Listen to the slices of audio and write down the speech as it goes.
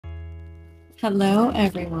Hello,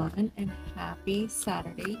 everyone, and happy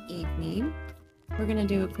Saturday evening. We're going to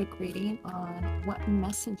do a quick reading on what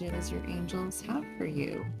messages your angels have for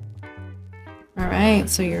you. All right,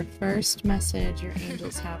 so your first message your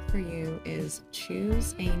angels have for you is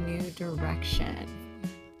choose a new direction.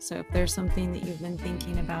 So if there's something that you've been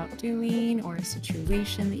thinking about doing or a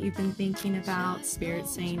situation that you've been thinking about,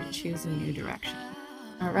 Spirit's saying choose a new direction.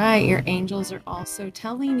 All right, your angels are also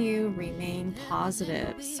telling you remain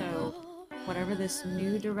positive. So whatever this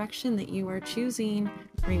new direction that you are choosing,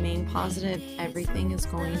 remain positive. Everything is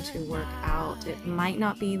going to work out. It might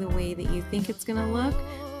not be the way that you think it's going to look,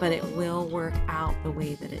 but it will work out the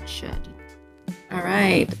way that it should. All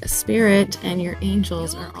right, Spirit and your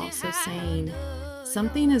angels are also saying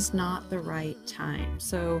something is not the right time.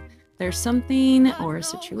 So there's something or a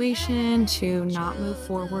situation to not move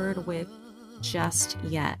forward with just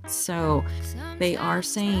yet. So they are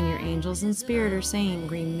saying, your angels and Spirit are saying,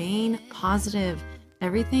 remain positive.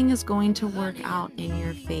 Everything is going to work out in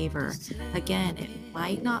your favor. Again, it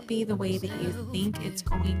might not be the way that you think it's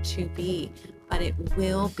going to be, but it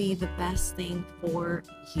will be the best thing for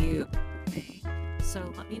you. Okay?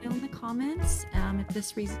 So let me know in the comments if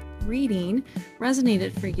this reading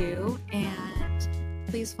resonated for you, and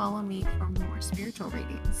please follow me for more spiritual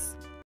readings.